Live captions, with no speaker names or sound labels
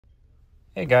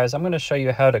Hey guys, I'm going to show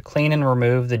you how to clean and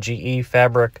remove the GE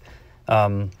fabric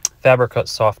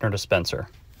softener dispenser.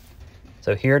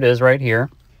 So here it is right here.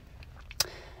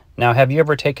 Now, have you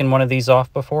ever taken one of these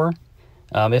off before?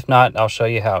 If not, I'll show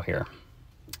you how here.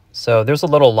 So there's a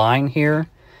little line here,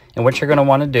 and what you're going to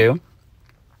want to do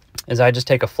is I just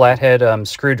take a flathead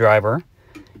screwdriver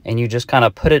and you just kind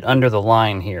of put it under the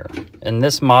line here. In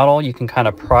this model, you can kind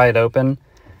of pry it open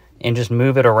and just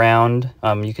move it around.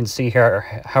 You can see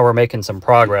here how we're making some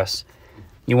progress.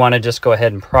 You want to just go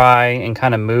ahead and pry and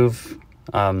kind of move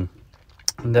the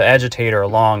agitator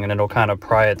along, and it'll kind of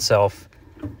pry itself.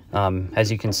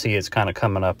 As you can see, it's kind of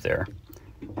coming up there.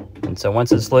 And so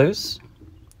once it's loose,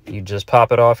 you just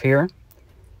pop it off here.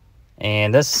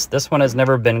 And this one has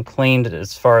never been cleaned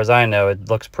as far as I know. It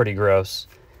looks pretty gross,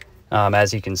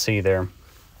 as you can see there.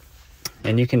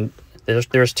 And you can,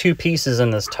 there's two pieces in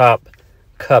this top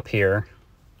cup here.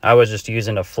 I was just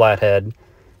using a flathead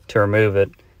to remove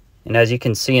it, and as you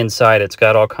can see inside, it's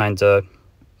got all kinds of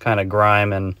kind of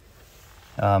grime and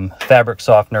fabric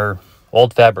softener,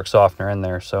 old fabric softener in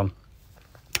there. So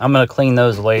I'm going to clean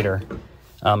those later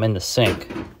in the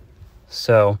sink.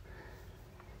 So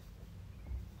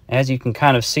as you can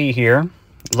kind of see here,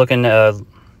 looking a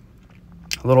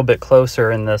little bit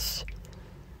closer in this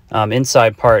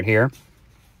inside part here,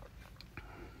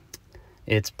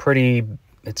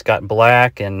 it's got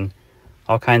black and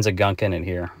all kinds of gunk in it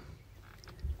here.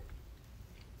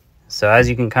 So as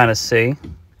you can kind of see,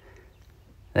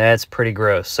 that's pretty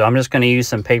gross. So I'm just going to use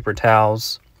some paper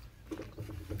towels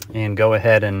and go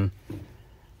ahead and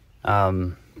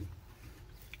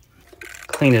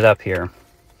clean it up here.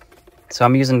 So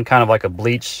I'm using kind of like a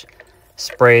bleach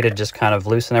spray to just kind of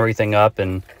loosen everything up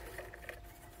and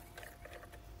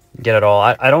get it all.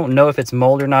 I don't know if it's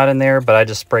mold or not in there, but I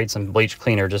just sprayed some bleach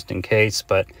cleaner just in case,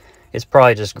 but it's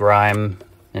probably just grime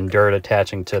and dirt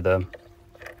attaching to the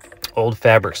old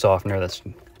fabric softener that's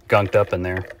gunked up in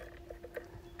there.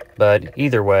 But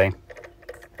either way,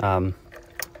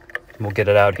 we'll get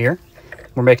it out here.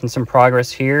 We're making some progress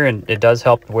here, and it does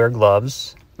help to wear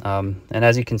gloves. And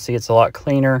as you can see, it's a lot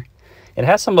cleaner. It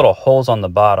has some little holes on the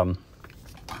bottom.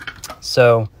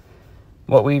 So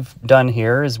what we've done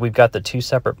here is we've got the two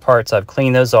separate parts. I've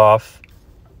cleaned those off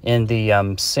in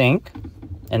the sink,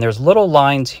 and there's little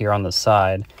lines here on the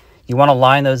side. You want to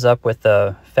line those up with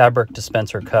the fabric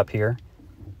dispenser cup here,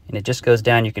 and it just goes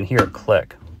down. You can hear it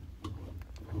click.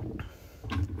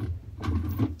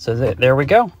 So there we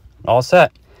go, all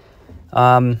set.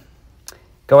 Go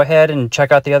ahead and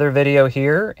check out the other video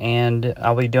here, and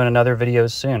I'll be doing another video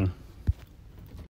soon.